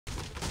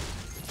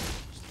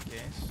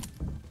case.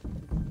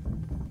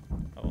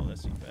 Oh, well,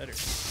 that's even better.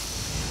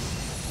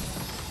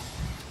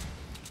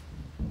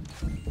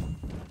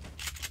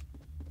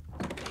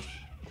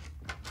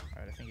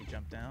 Alright, I think he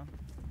jumped down.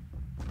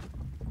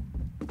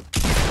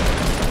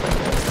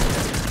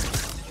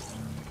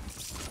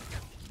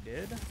 He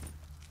did.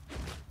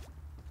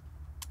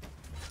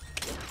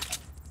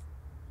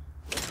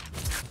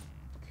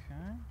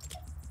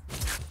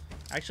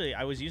 Actually,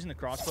 I was using the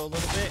crossbow a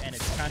little bit, and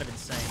it's kind of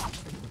insane.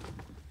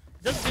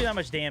 It doesn't do that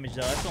much damage,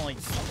 though. That's the only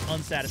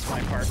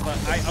unsatisfying part. But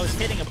I was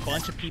hitting a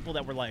bunch of people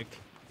that were, like,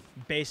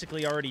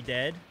 basically already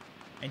dead,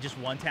 and just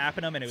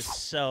one-tapping them, and it was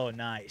so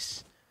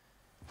nice.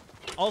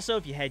 Also,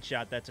 if you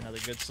headshot, that's another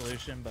good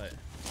solution, but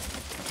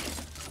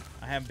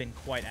I haven't been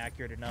quite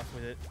accurate enough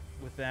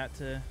with that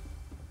to...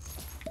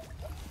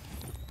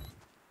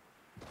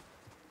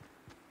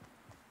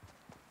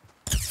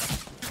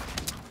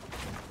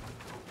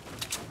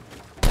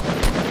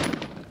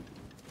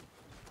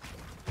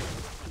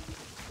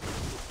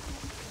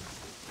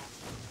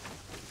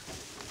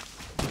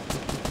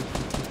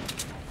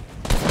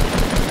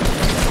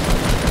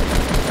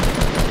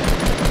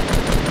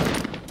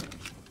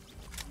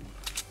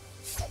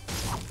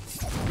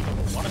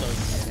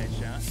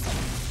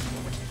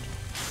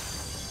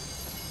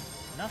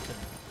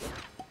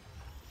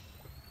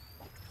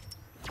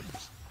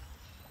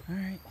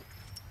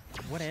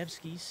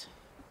 Whatevskis.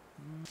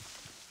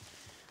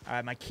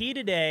 Alright, my key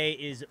today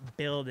is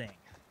building.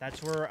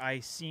 That's where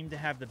I seem to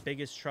have the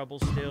biggest trouble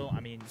still.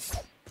 I mean,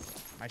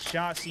 my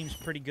shot seems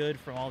pretty good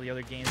from all the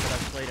other games that I've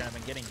played, and I've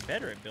been getting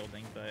better at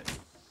building, but...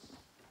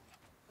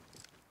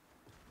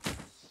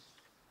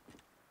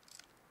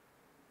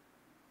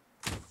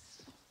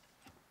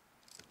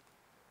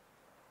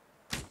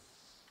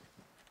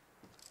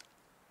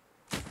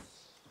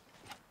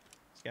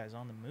 this guy's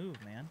on the move,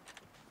 man.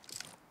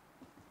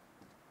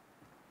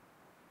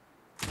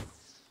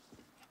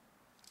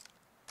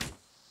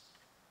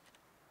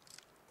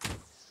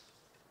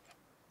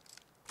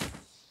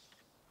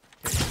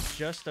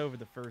 Just over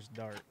the first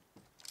dart.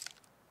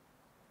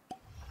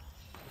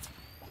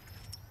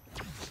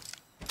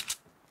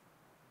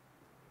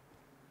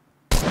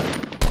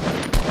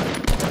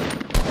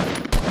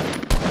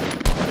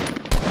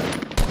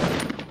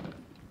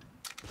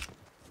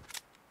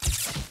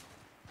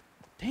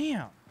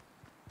 Damn.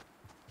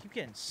 Keep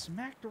getting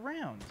smacked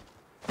around.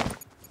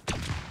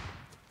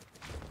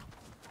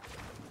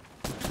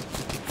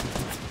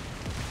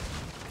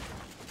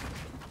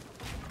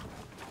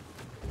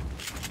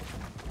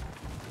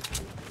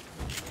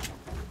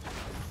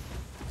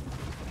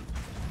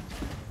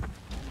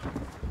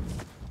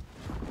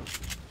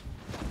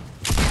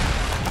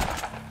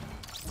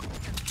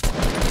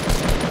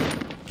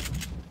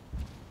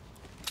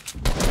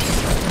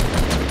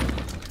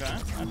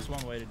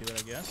 One way to do it,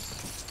 I guess.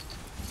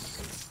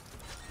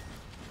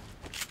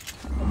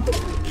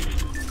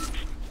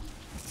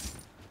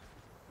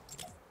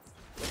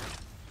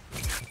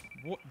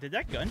 What, did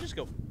that gun just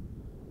go?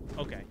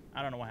 Okay,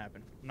 I don't know what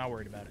happened. I'm not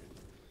worried about it.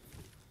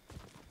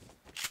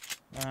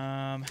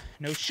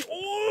 No sh-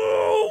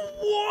 Oh,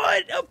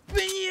 what? A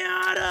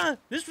piñata!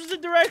 This was the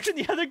direction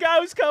the other guy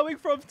was coming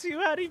from, too.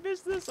 How did he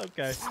miss this?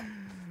 Okay.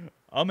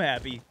 I'm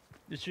happy.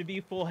 This should be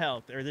full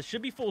health, or this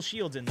should be full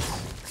shields in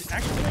this.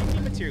 Actually, I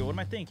need material. What am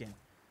I thinking?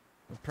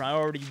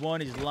 Priority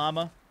 1 is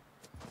llama.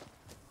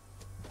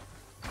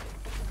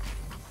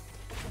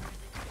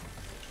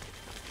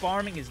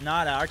 Farming is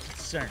not our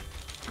concern.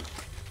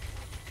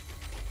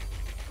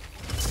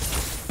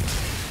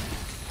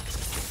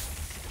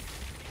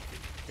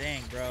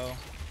 Dang, bro.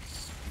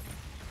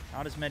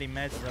 Not as many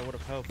meds as I would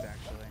have hoped,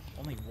 actually.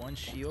 Only 1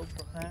 shield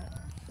from that?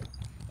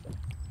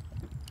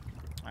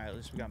 Alright, at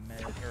least we got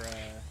med, or,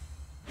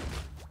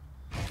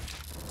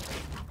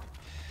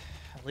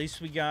 at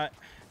least we got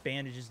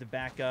bandages to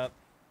back up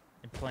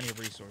and plenty of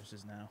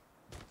resources now.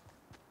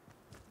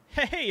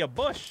 Hey, a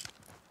bush!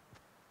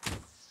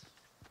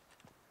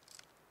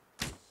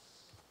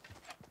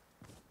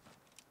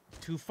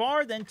 Too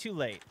far, then too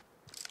late.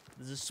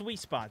 There's a sweet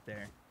spot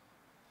there.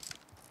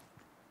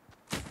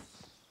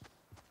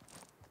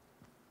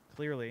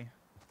 Clearly,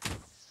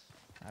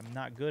 I'm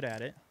not good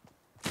at it.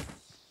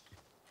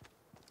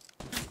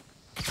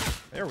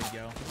 There we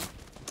go.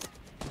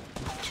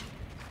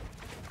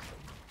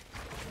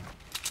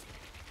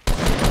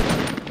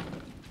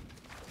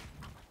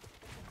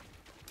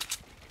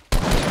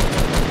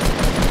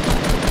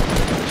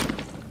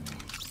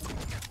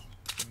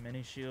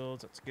 Mini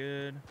shields, that's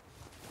good.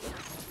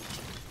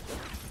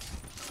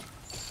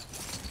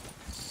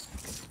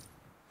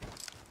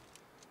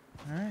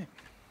 Alright,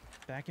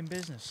 back in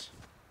business.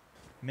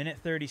 Minute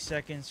 30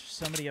 seconds,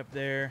 somebody up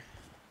there.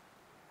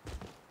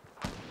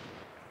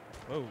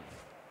 Whoa.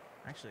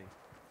 Actually,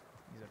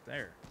 he's up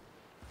there.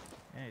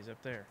 Yeah, he's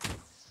up there.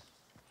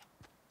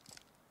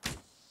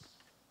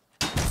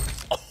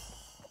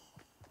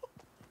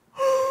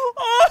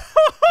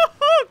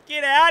 Oh!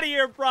 Get out of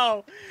here,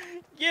 bro!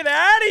 Get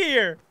out of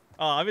here!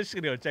 Oh, I'm just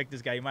gonna go check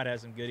this guy. He might have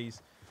some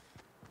goodies.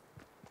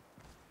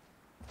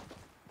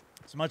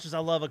 As much as I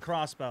love a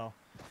crossbow,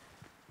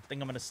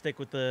 think I'm going to stick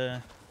with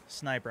the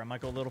sniper. I might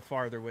go a little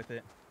farther with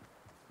it.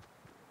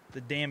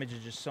 The damage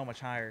is just so much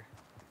higher.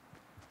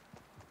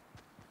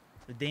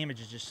 The damage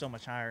is just so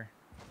much higher.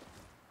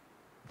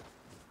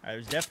 Alright,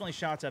 there's definitely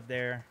shots up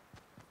there.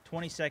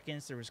 20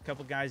 seconds. There was a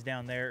couple guys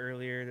down there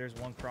earlier. There's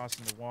one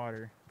crossing the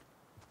water.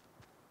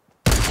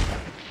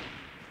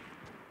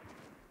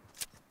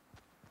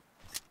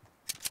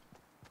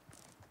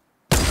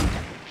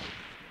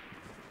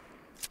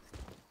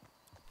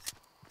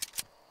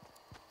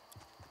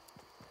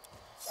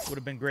 Would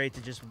have been great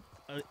to just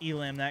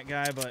elam that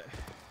guy, but...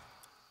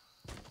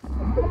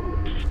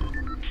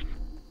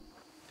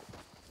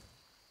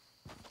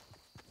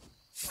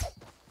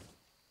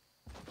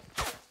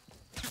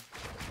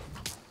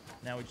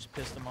 Now we just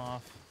pissed him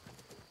off.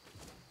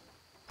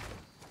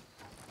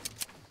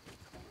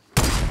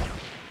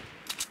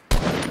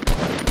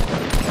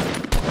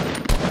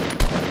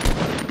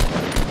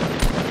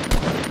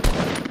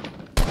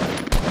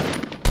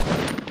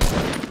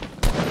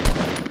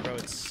 Bro,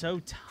 it's so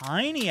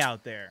tiny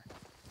out there.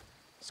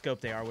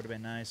 Scope they are would have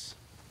been nice.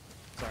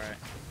 It's alright.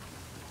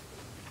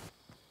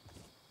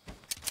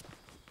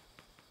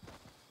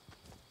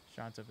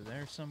 Shots over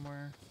there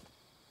somewhere.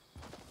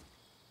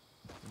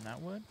 In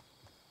that wood?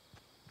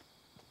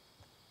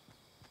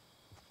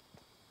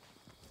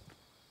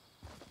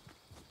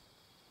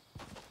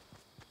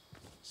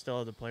 Still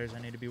other players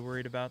I need to be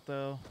worried about,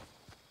 though.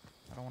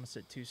 I don't want to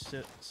sit too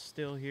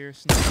still here.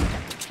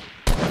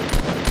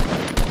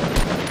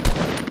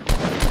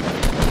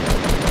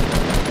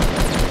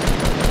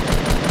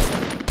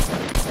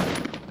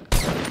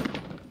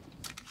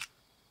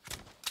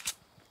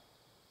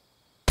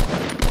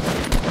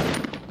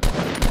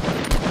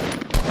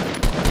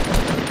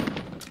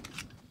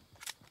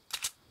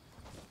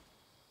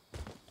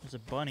 There's a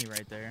bunny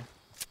right there.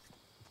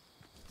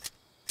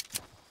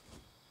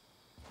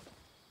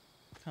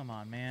 Come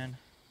on, man.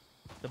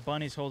 The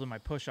bunny's holding my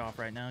push off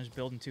right now. He's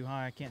building too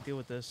high. I can't deal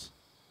with this.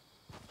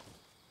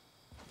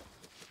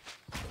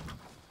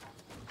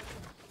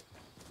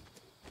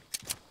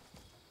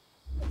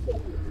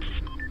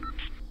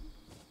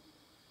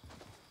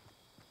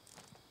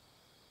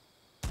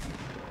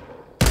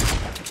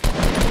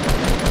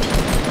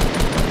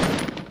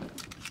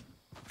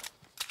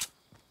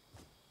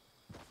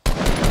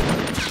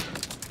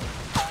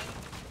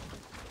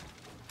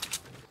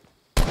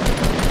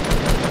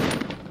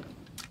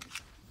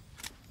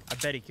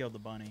 I bet he killed the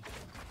bunny.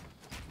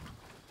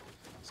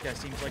 This guy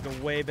seems like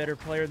a way better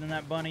player than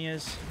that bunny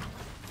is.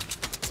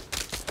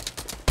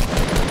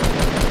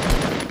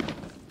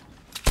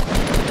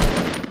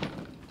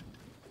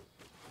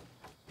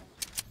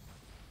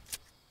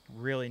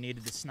 Really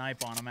needed to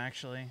snipe on him,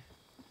 actually.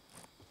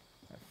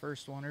 That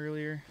first one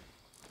earlier.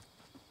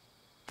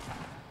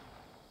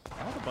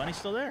 Oh, the bunny's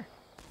still there.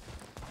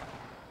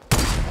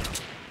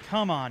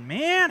 Come on,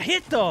 man.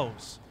 Hit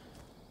those.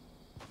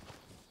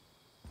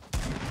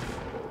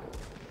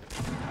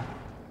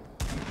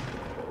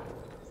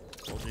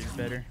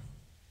 Better.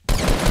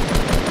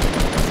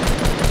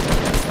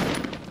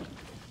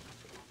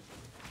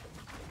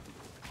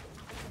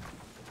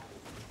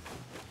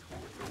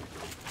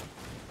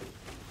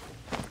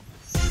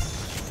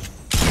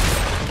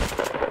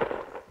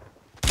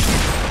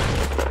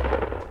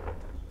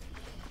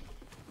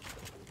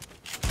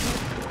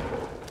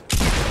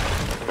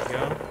 There we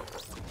go.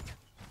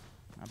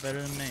 Not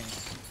better than me,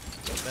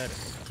 but better.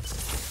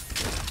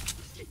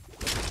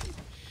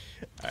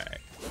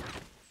 Alright.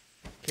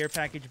 Care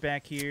package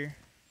back here.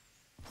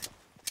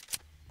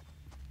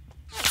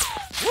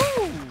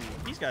 Woo!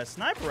 He's got a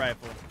sniper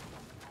rifle.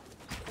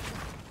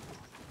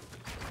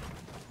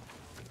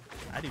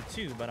 I do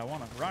too, but I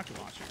want a rocket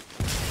launcher.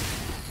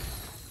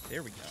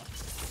 There we go.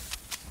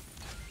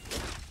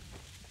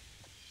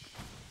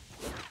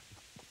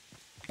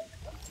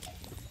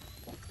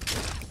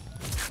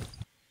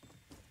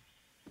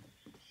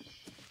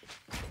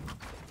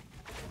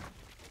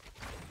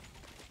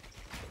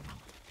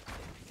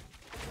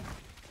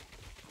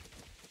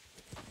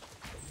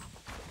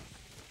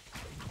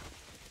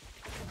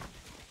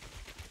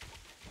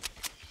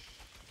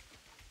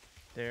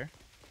 There.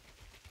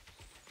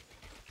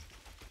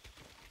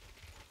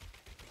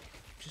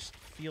 Just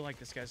feel like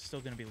this guy's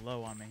still gonna be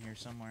low on me here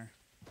somewhere.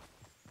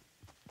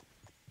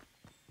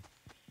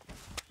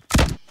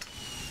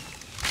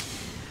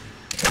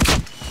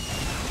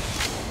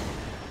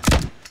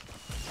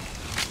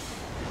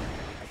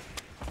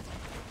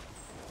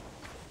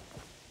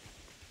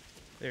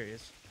 There he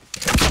is.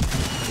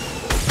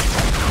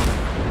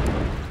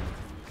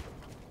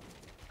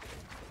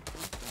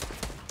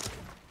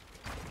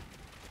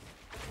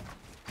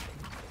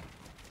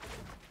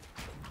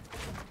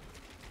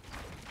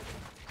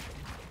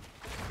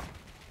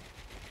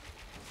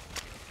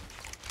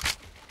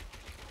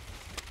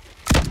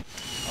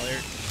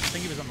 I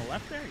think he was on the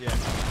left there? Yeah.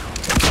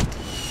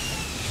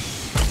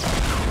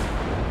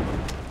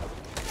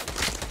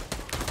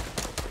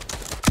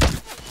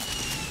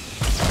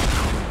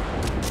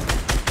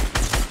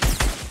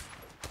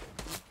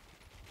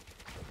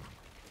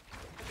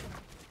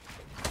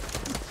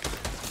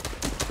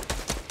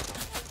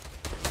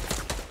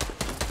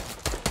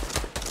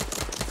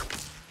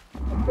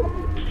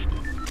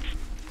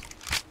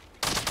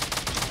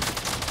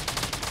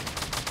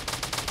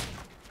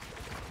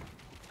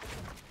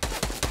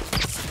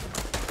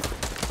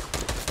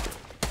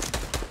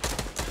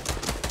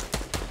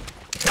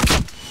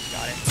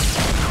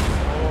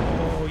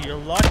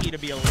 lucky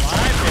to be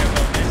alive there,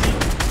 Bo Missy.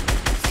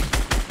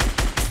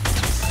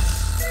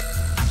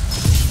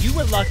 You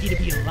were lucky to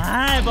be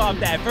alive off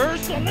that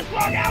first one. Let's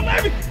walk out,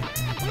 baby.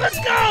 Let's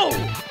go.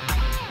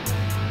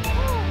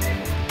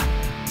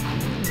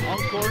 All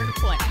according to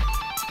plan.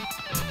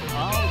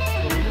 All